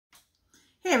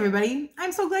Hey everybody,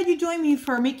 I'm so glad you joined me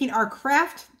for making our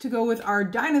craft to go with our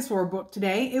dinosaur book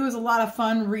today. It was a lot of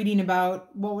fun reading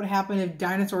about what would happen if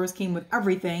dinosaurs came with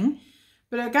everything.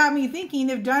 But it got me thinking,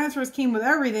 if dinosaurs came with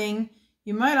everything,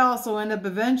 you might also end up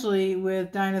eventually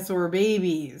with dinosaur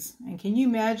babies. And can you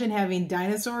imagine having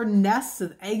dinosaur nests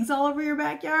with eggs all over your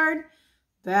backyard?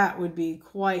 That would be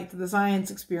quite the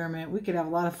science experiment. We could have a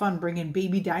lot of fun bringing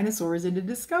baby dinosaurs in to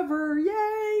discover.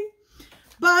 Yay!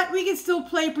 But we can still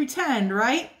play pretend,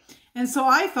 right? And so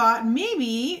I thought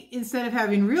maybe instead of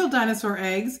having real dinosaur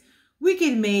eggs, we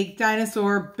could make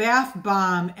dinosaur bath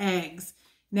bomb eggs.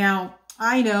 Now,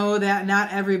 I know that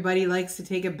not everybody likes to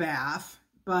take a bath,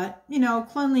 but you know,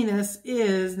 cleanliness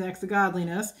is next to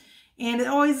godliness. And it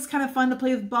always is kind of fun to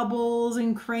play with bubbles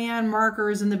and crayon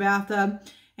markers in the bathtub.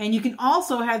 And you can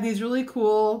also have these really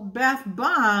cool bath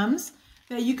bombs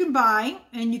that you can buy,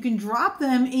 and you can drop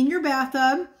them in your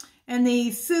bathtub. And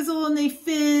they sizzle and they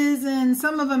fizz, and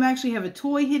some of them actually have a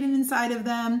toy hidden inside of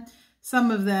them.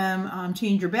 Some of them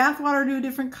change your bath water to a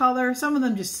different color. Some of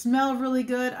them just smell really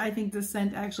good. I think this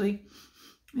scent actually,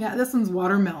 yeah, this one's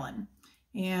watermelon.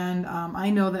 And I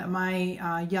know that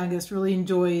my youngest really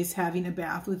enjoys having a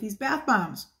bath with these bath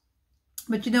bombs.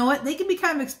 But you know what? They can be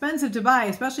kind of expensive to buy,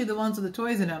 especially the ones with the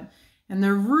toys in them. And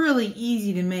they're really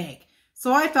easy to make.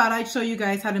 So I thought I'd show you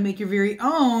guys how to make your very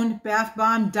own bath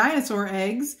bomb dinosaur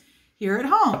eggs here at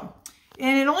home.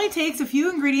 And it only takes a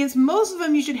few ingredients. Most of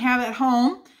them you should have at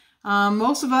home.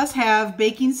 Most of us have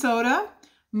baking soda.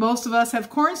 Most of us have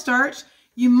cornstarch.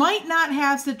 You might not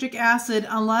have citric acid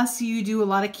unless you do a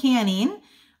lot of canning.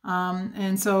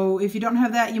 And so if you don't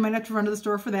have that, you might have to run to the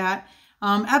store for that.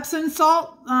 Epsom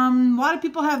salt, a lot of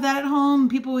people have that at home.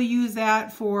 People will use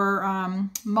that for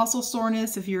muscle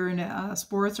soreness. If you're in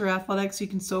sports or athletics, you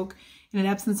can soak in an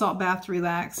Epsom salt bath to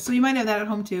relax. So you might have that at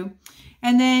home too.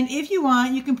 And then if you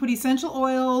want, you can put essential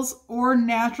oils or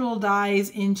natural dyes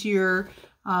into your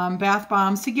bath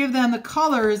bombs to give them the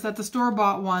colors that the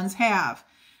store-bought ones have.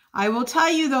 I will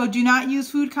tell you though, do not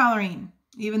use food coloring.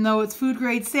 Even though it's food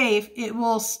grade safe, it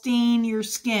will stain your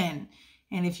skin.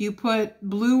 And if you put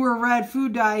blue or red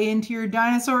food dye into your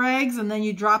dinosaur eggs and then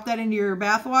you drop that into your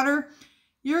bath water,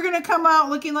 you're going to come out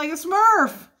looking like a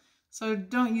Smurf. So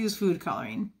don't use food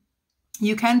coloring.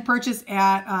 You can purchase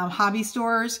at hobby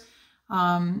stores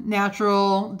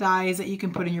natural dyes that you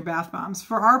can put in your bath bombs.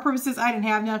 For our purposes, I didn't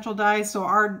have natural dyes, so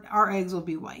our eggs will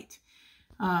be white.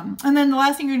 And then the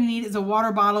last thing you're going to need is a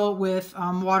water bottle with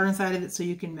water inside of it so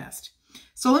you can mist.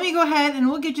 So let me go ahead and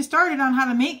we'll get you started on how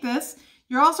to make this.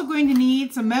 You're also going to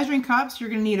need some measuring cups. You're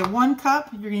going to need a 1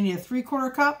 cup, you're going to need a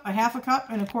 3/4 cup, a 1/2 cup,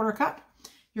 and a 1/4 cup.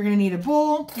 You're going to need a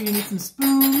bowl, you're going to need some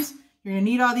spoons, you're going to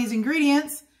need all these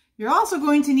ingredients. You're also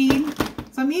going to need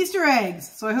some Easter eggs.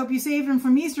 So I hope you saved them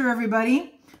from Easter,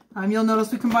 everybody. You'll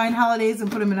notice we combined holidays and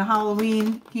put them in a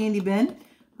Halloween candy bin.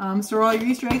 Store all your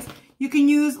Easter eggs. You can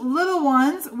use little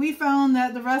ones. We found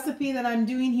that the recipe that I'm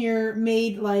doing here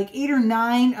made like 8 or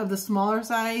 9 of the smaller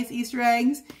size Easter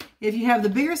eggs. If you have the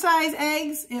bigger size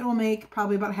eggs, it will make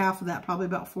probably about half of that, probably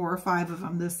about 4 or 5 of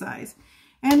them this size.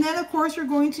 And then of course you're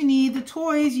going to need the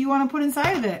toys you want to put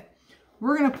inside of it.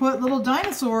 We're going to put little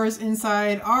dinosaurs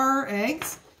inside our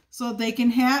eggs so that they can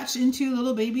hatch into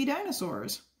little baby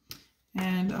dinosaurs.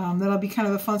 And that'll be kind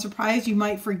of a fun surprise. You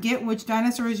might forget which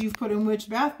dinosaurs you've put in which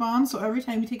bath bomb, so every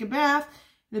time you take a bath,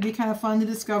 it'll be kind of fun to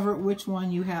discover which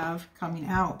one you have coming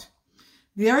out.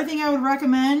 The other thing I would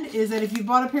recommend is that if you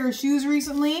bought a pair of shoes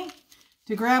recently,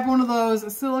 to grab one of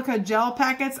those silica gel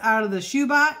packets out of the shoe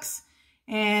box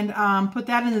and put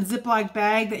that in a Ziploc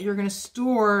bag that you're going to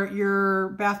store your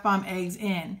bath bomb eggs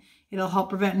in. It'll help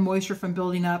prevent moisture from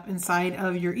building up inside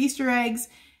of your Easter eggs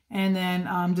and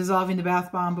then dissolving the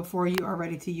bath bomb before you are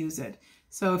ready to use it.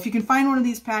 So if you can find one of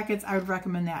these packets, I would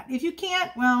recommend that. If you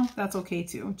can't, well, that's okay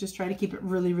too. Just try to keep it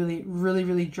really, really, really,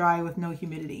 really dry with no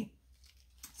humidity.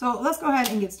 So let's go ahead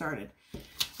and get started.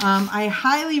 I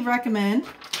highly recommend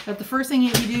that the first thing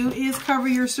that you do is cover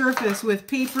your surface with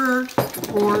paper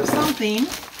or something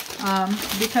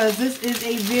because this is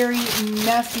a very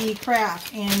messy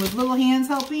craft, and with little hands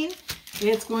helping,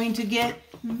 it's going to get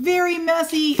very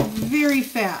messy very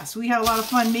fast. We had a lot of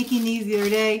fun making these the other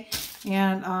day,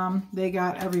 and they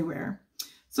got everywhere.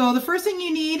 So the first thing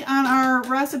you need on our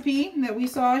recipe that we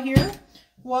saw here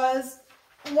was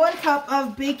 1 cup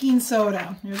of baking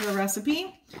soda. Here's our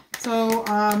recipe. So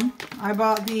I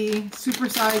bought the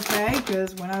super-sized bag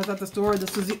because when I was at the store,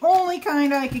 this was the only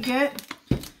kind I could get.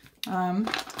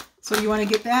 So you want to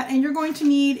get that, and you're going to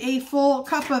need a full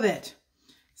cup of it.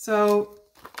 So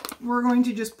we're going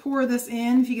to just pour this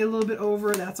in. If you get a little bit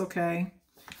over, that's okay.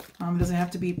 It doesn't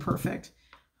have to be perfect.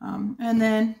 And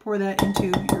then pour that into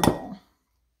your bowl.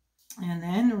 And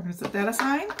then going to set that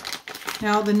aside.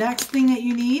 Now the next thing that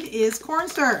you need is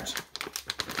cornstarch.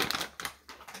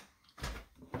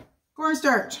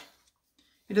 Cornstarch.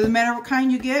 It doesn't matter what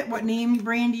kind you get, what name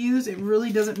brand you use, it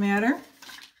really doesn't matter.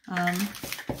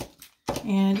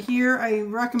 And here I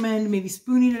recommend maybe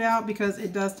spooning it out because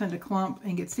it does tend to clump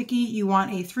and get sticky. You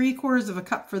want a 3/4 of a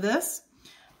cup for this.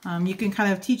 You can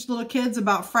kind of teach little kids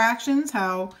about fractions,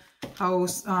 how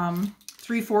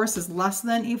 3/4 is less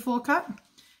than a full cup.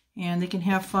 And they can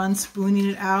have fun spooning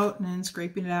it out and then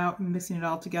scraping it out and mixing it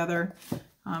all together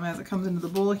as it comes into the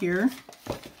bowl here.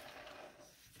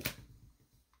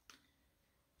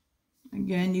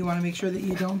 Again, you want to make sure that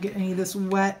you don't get any of this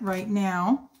wet right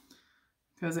now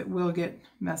because it will get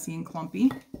messy and clumpy.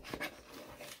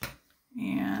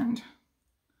 And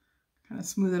kind of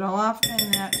smooth it all off,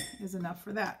 and that is enough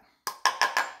for that.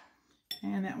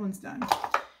 And that one's done.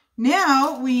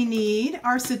 Now we need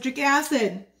our citric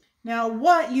acid. Now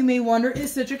what, you may wonder,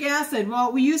 is citric acid?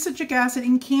 Well, we use citric acid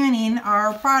in canning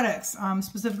our products.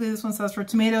 Specifically, this one says for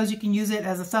tomatoes. You can use it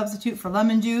as a substitute for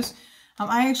lemon juice.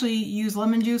 I actually use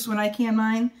lemon juice when I can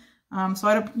mine, so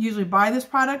I don't usually buy this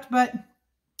product, but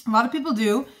a lot of people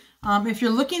do. If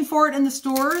you're looking for it in the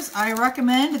stores, I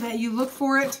recommend that you look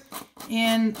for it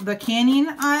in the canning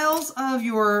aisles of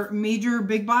your major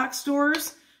big box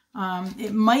stores.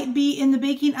 It might be in the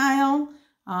baking aisle.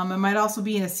 It might also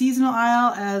be in a seasonal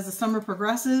aisle as the summer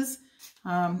progresses.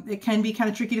 It can be kind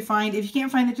of tricky to find. If you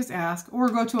can't find it, just ask, or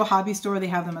go to a hobby store. They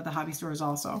have them at the hobby stores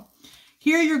also.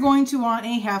 Here you're going to want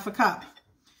a 1/2 cup.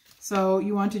 So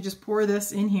you want to just pour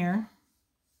this in here.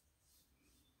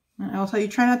 And I'll tell you,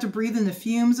 try not to breathe in the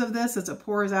fumes of this. As it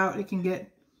pours out, it can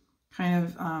get kind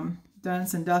of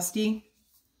dense and dusty.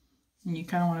 And you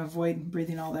kind of want to avoid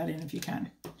breathing all that in if you can.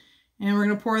 And we're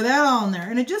going to pour that all in there.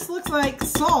 And it just looks like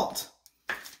salt.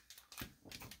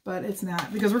 But it's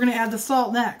not, because we're going to add the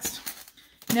salt next.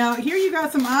 Now here you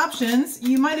got some options.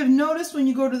 You might have noticed when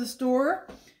you go to the store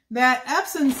that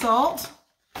Epsom salt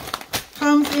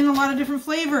comes in a lot of different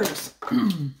flavors,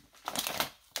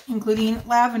 including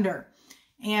lavender.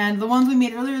 And the ones we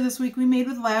made earlier this week, we made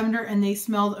with lavender, and they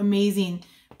smelled amazing.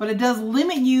 But it does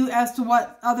limit you as to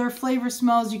what other flavor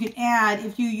smells you can add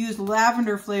if you use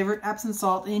lavender flavored Epsom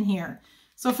salt in here.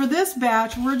 So for this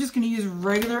batch, we're just going to use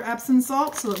regular Epsom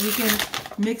salt so that we can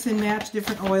mix and match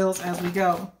different oils as we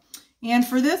go. And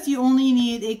for this, you only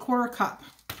need a 1/4 cup.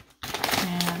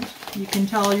 And you can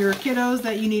tell your kiddos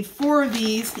that you need 4 of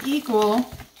these to equal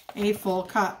a full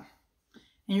cup.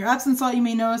 And your Epsom salt, you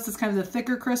may notice, is kind of the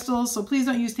thicker crystals, so please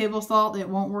don't use table salt. It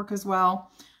won't work as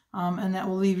well. And that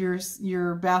will leave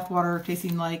your bath water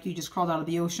tasting like you just crawled out of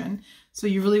the ocean. So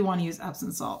you really want to use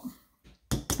Epsom salt.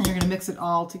 And you're going to mix it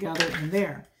all together in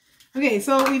there. Okay,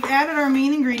 so we've added our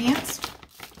main ingredients.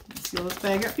 Let's seal this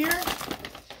bag up here.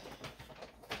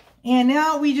 And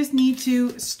now we just need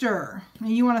to stir. And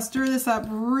you want to stir this up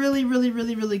really, really,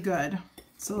 really, really good.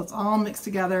 So it's all mixed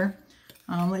together.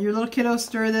 Let your little kiddos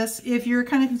stir this. If you're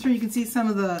kind of concerned you can see some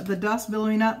of the dust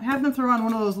billowing up, have them throw on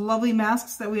one of those lovely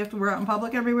masks that we have to wear out in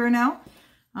public everywhere now.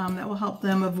 That will help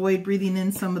them avoid breathing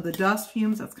in some of the dust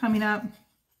fumes that's coming up.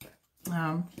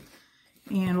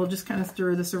 And we'll just kind of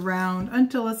stir this around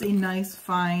until it's a nice,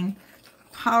 fine,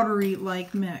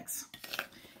 powdery-like mix.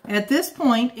 At this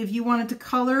point, if you wanted to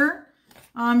color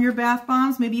your bath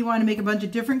bombs, maybe you want to make a bunch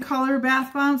of different color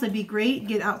bath bombs, that'd be great.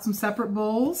 Get out some separate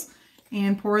bowls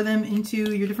and pour them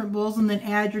into your different bowls, and then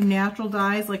add your natural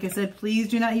dyes. Like I said, please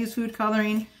do not use food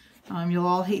coloring. You'll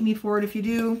all hate me for it if you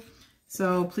do.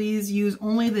 So please use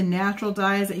only the natural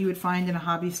dyes that you would find in a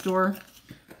hobby store.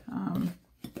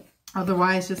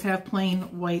 Otherwise, just have plain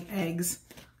white eggs,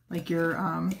 like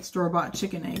your store-bought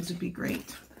chicken eggs would be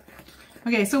great.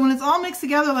 Okay, so when it's all mixed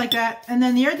together like that, and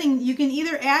then the other thing, you can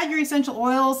either add your essential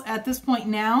oils at this point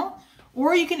now,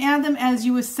 or you can add them as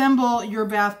you assemble your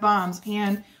bath bombs.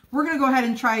 And we're going to go ahead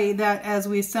and try that as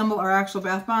we assemble our actual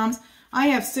bath bombs. I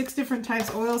have 6 different types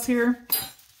of oils here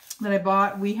that I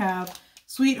bought. We have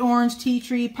sweet orange, tea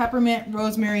tree, peppermint,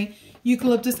 rosemary,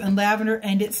 eucalyptus, and lavender,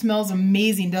 and it smells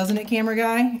amazing, doesn't it, camera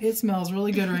guy? It smells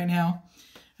really good right now.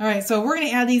 All right, so we're going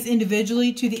to add these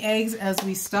individually to the eggs as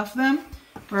we stuff them,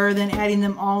 rather than adding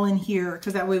them all in here,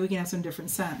 because that way we can have some different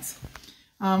scents.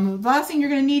 The last thing you're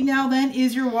going to need now then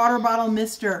is your water bottle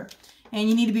mister. And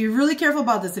you need to be really careful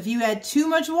about this. If you add too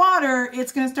much water,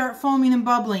 it's going to start foaming and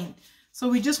bubbling. So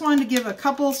we just wanted to give a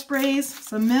couple sprays,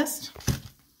 some mist,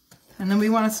 and then we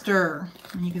want to stir.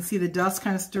 And you can see the dust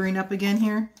kind of stirring up again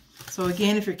here. So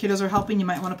again, if your kiddos are helping, you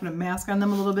might want to put a mask on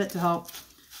them a little bit to help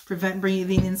prevent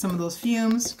breathing in some of those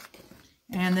fumes.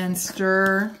 And then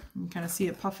stir. You can kind of see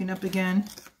it puffing up again.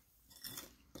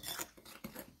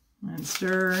 And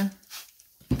stir.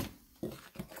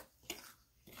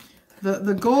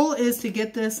 The goal is to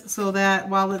get this so that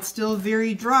while it's still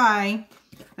very dry,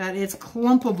 that it's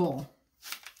clumpable.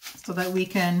 So that we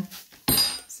can,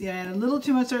 see, I had a little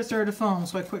too much that started to foam,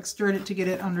 so I quick stirred it to get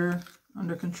it under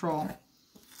control.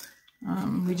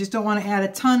 We just don't want to add a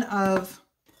ton of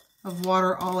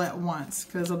water all at once,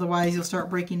 because otherwise you'll start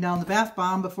breaking down the bath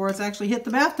bomb before it's actually hit the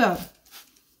bathtub.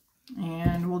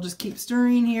 And we'll just keep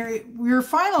stirring here. Your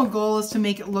final goal is to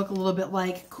make it look a little bit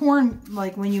like corn,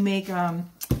 like when you make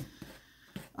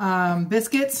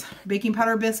biscuits, baking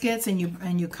powder biscuits, and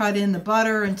you cut in the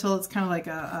butter until it's kind of like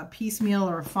a piecemeal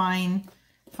or a fine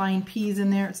peas in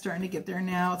there. It's starting to get there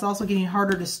now. It's also getting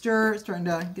harder to stir. It's starting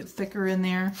to get thicker in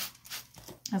there.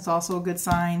 That's also a good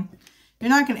sign. You're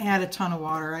not going to add a ton of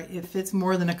water. If it's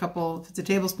more than if it's a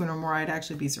tablespoon or more, I'd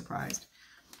actually be surprised.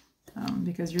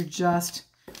 Because you're just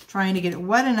trying to get it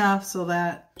wet enough so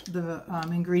that the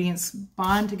ingredients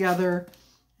bond together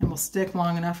and will stick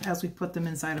long enough as we put them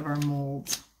inside of our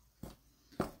molds.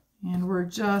 And we're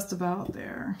just about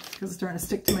there because it's starting to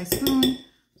stick to my spoon.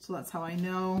 So that's how I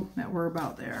know that we're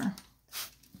about there.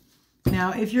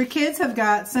 Now, if your kids have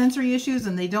got sensory issues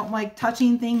and they don't like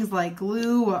touching things like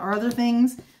glue or other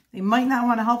things, they might not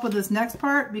want to help with this next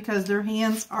part because their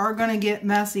hands are going to get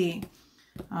messy.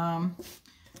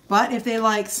 But if they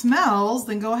like smells,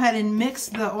 then go ahead and mix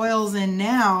the oils in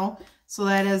now so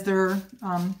that as they're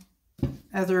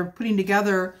putting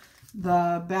together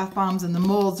the bath bombs and the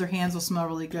molds, their hands will smell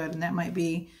really good. And that might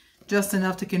be just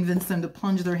enough to convince them to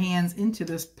plunge their hands into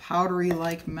this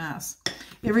powdery-like mess.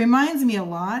 It reminds me a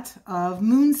lot of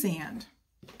moon sand.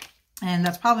 And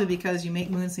that's probably because you make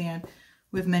moon sand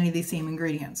with many of these same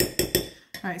ingredients.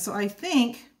 All right, so I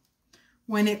think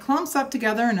when it clumps up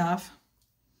together enough,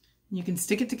 you can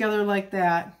stick it together like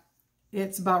that,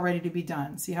 it's about ready to be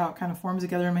done. See how it kind of forms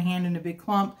together in my hand in a big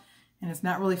clump, and it's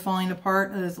not really falling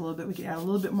apart. It is a little bit, we can add a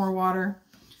little bit more water.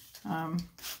 And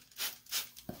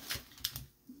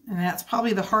that's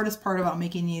probably the hardest part about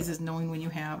making these, is knowing when you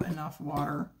have enough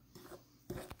water.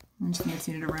 I'm just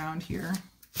mixing it around here,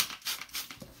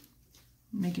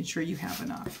 making sure you have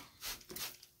enough.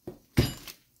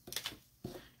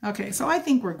 Okay, so I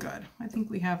think we're good. I think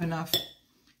we have enough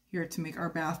here to make our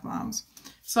bath bombs.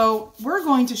 So we're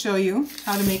going to show you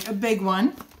how to make a big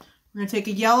one. We're going to take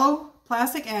a yellow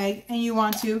plastic egg and you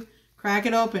want to crack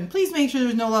it open. Please make sure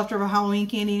there's no leftover Halloween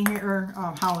candy in here,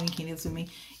 or Halloween candy, that's with me.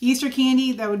 Easter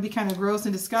candy, that would be kind of gross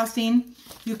and disgusting.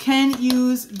 You can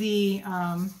use the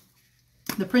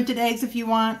printed eggs if you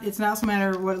want. It's not so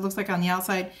matter what it looks like on the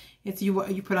outside, it's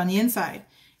what you put on the inside.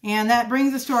 And that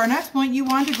brings us to our next point. You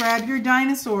want to grab your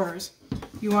dinosaurs.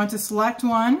 You want to select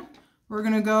one. We're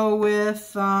going to go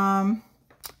with,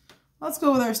 let's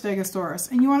go with our Stegosaurus.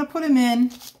 And you want to put him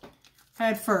in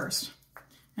head first.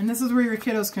 And this is where your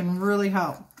kiddos can really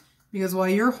help. Because while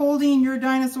you're holding your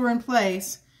dinosaur in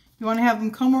place, you want to have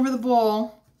them come over the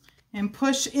bowl and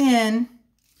push in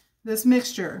this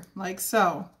mixture, like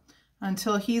so,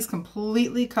 until he's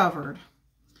completely covered.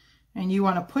 And you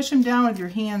want to push him down with your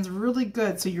hands really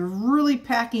good, so you're really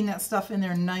packing that stuff in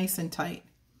there nice and tight.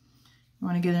 You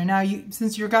want to get there. Now,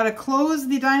 since you've got to close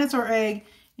the dinosaur egg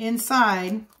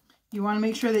inside, you want to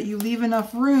make sure that you leave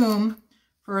enough room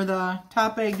for the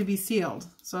top egg to be sealed.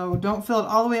 So don't fill it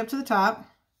all the way up to the top.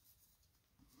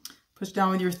 Push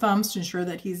down with your thumbs to ensure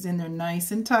that he's in there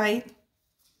nice and tight.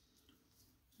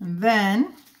 And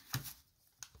then,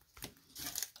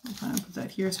 I'll kind of put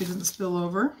that here so he doesn't spill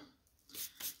over.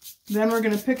 Then we're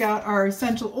going to pick out our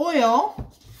essential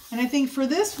oil. And I think for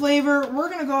this flavor, we're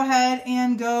going to go ahead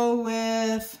and go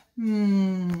with,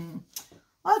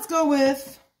 let's go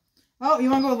with, oh, you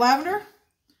want to go with lavender?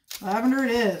 Lavender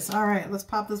it is. All right, let's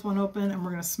pop this one open and we're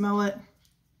going to smell it.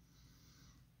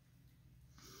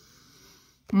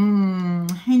 And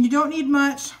you don't need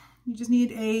much. You just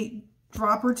need a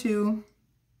drop or two.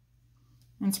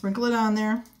 And sprinkle it on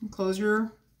there. And close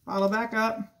your bottle back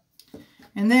up.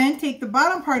 And then take the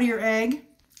bottom part of your egg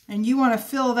and you want to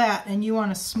fill that and you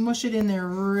want to smush it in there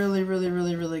really, really,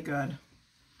 really, really good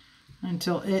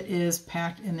until it is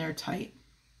packed in there tight.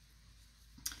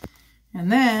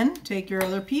 And then take your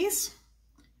other piece,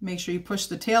 make sure you push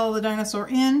the tail of the dinosaur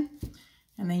in,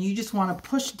 and then you just want to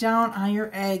push down on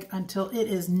your egg until it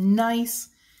is nice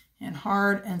and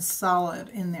hard and solid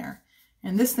in there.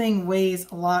 And this thing weighs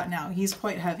a lot now. He's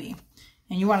quite heavy.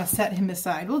 And you want to set him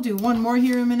aside. We'll do one more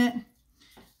here in a minute.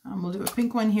 We'll do a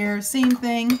pink one here. Same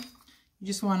thing. You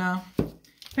just want to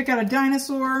pick out a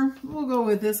dinosaur. We'll go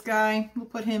with this guy. We'll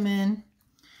put him in.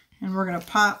 And we're going to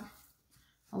pop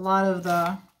a lot of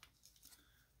the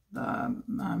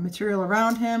material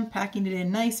around him, packing it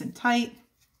in nice and tight.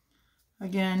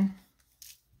 Again,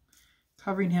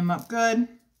 covering him up good.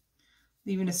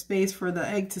 leaving a space for the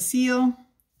egg to seal,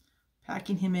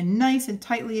 packing him in nice and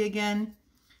tightly again.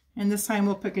 And this time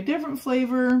we'll pick a different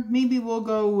flavor. Maybe we'll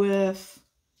go with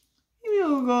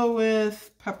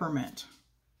peppermint.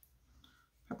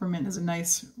 Peppermint is a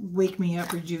nice wake me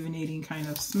up, rejuvenating kind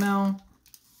of smell.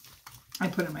 I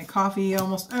put it in my coffee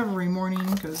almost every morning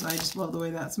because I just love the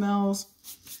way that smells.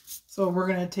 So we're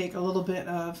going to take a little bit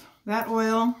of that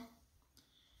oil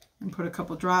and put a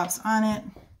couple drops on it.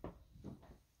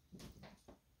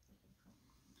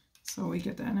 So we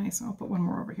get that nice. I'll put one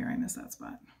more over here. I missed that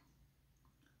spot.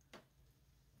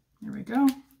 There we go.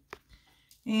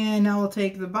 And now we'll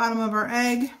take the bottom of our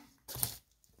egg.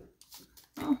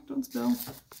 Oh, don't spill.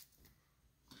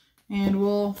 And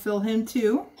we'll fill him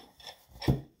too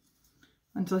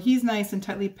until he's nice and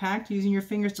tightly packed, using your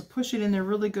fingers to push it in there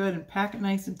really good and pack it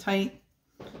nice and tight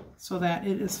so that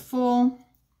it is full.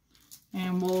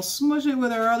 And we'll smush it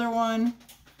with our other one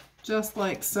just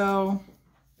like so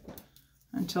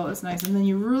until it's nice. And then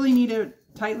you really need to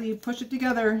tightly push it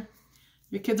together.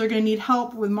 Your kids are going to need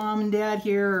help with mom and dad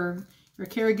here, or your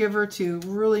caregiver, to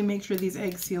really make sure these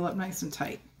eggs seal up nice and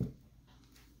tight.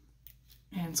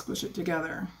 And squish it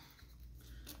together.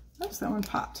 Oops, that one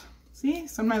popped. See,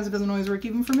 sometimes it doesn't always work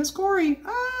even for Miss Corrie.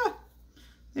 Ah,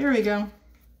 there we go.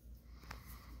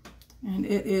 And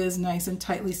it is nice and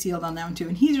tightly sealed on that one too.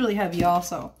 And he's really heavy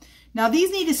also. Now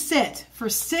these need to sit for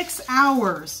 6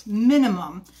 hours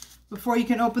minimum before you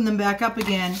can open them back up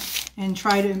again and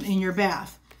try them in your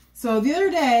bath. So the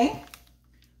other day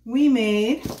we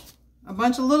made a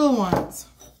bunch of little ones.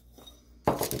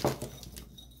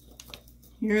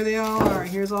 Here they all are.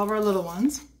 Here's all of our little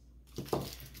ones.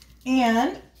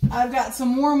 And I've got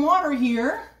some warm water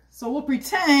here, so we'll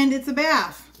pretend it's a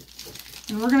bath.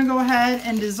 And we're going to go ahead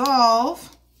and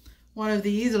dissolve one of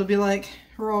these. It'll be like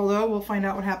Geraldo. We'll find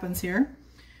out what happens here.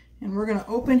 And we're going to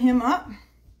open him up.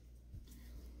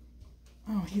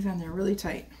 Oh, he's on there really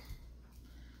tight.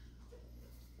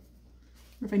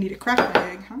 Or if I need to crack the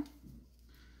egg, huh?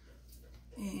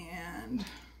 And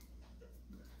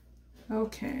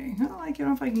okay, I don't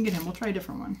know if I can get him. We'll try a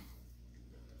different one.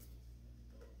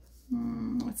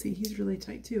 Let's see, he's really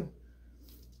tight too.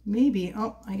 Maybe,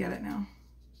 oh, I got it now.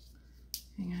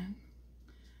 Hang on.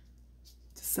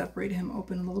 To separate him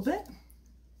open a little bit.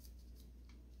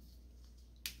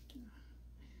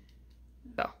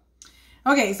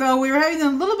 Okay, so we were having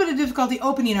a little bit of difficulty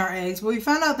opening our eggs, but we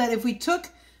found out that if we took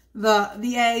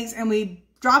the eggs and we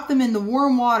dropped them in the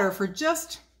warm water for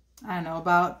just, I don't know,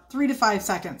 about 3 to 5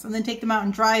 seconds, and then take them out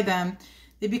and dry them,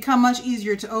 they become much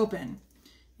easier to open.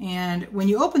 And when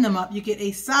you open them up, you get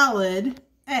a solid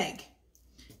egg.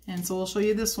 And so we'll show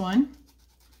you this one.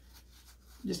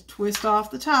 Just twist off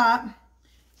the top,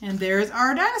 and there's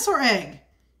our dinosaur egg.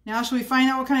 Now, shall we find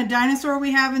out what kind of dinosaur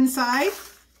we have inside?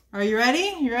 Are you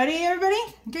ready? You ready, everybody?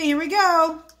 Okay, here we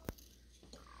go.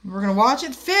 We're gonna watch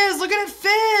it fizz. Look at it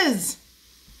fizz.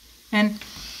 And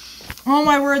oh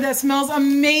my word, that smells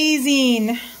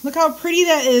amazing. Look how pretty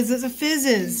that is as it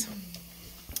fizzes.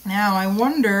 Now, I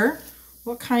wonder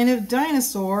what kind of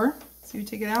dinosaur. So you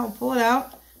take it out, we'll pull it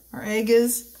out. Our egg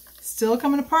is still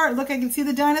coming apart. Look, I can see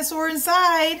the dinosaur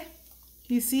inside.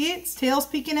 Do you see it? Its tail's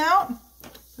peeking out.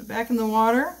 Put it back in the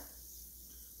water.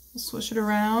 We'll swish it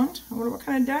around. I wonder what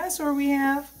kind of dinosaur we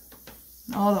have.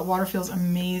 Oh, that water feels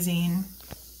amazing.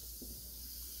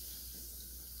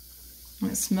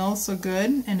 And it smells so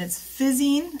good, and it's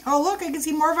fizzing. Oh, look, I can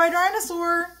see more of our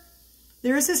dinosaur.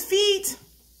 There's his feet.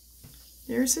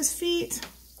 There's his feet.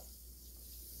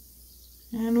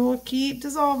 And we'll keep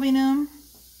dissolving him.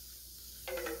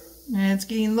 And it's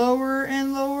getting lower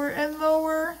and lower and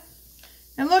lower.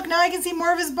 And look, now I can see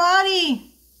more of his body.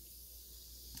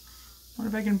 I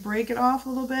wonder if I can break it off a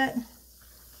little bit.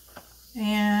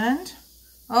 And,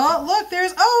 oh, look,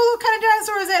 there's, oh, what kind of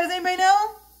dinosaur is that? Does anybody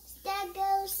know?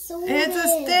 Stegosaurus. It's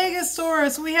a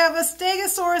stegosaurus. We have a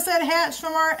stegosaurus that hatched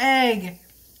from our egg.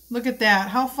 Look at that.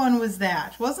 How fun was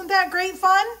that? Wasn't that great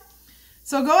fun?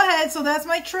 So go ahead. So that's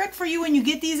my trick for you when you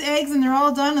get these eggs and they're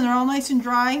all done and they're all nice and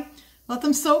dry. Let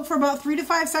them soak for about 3 to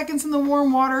 5 seconds in the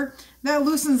warm water. That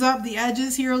loosens up the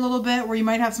edges here a little bit where you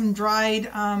might have some dried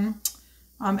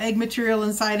egg material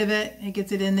inside of it. It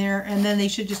gets it in there, and then they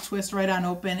should just twist right on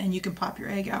open and you can pop your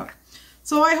egg out.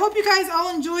 So I hope you guys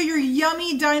all enjoy your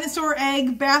yummy dinosaur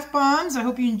egg bath bombs. I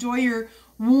hope you enjoy your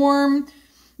warm,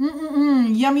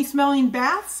 yummy smelling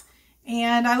baths.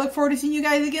 And I look forward to seeing you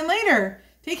guys again later.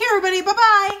 Take care, everybody.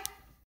 Bye-bye.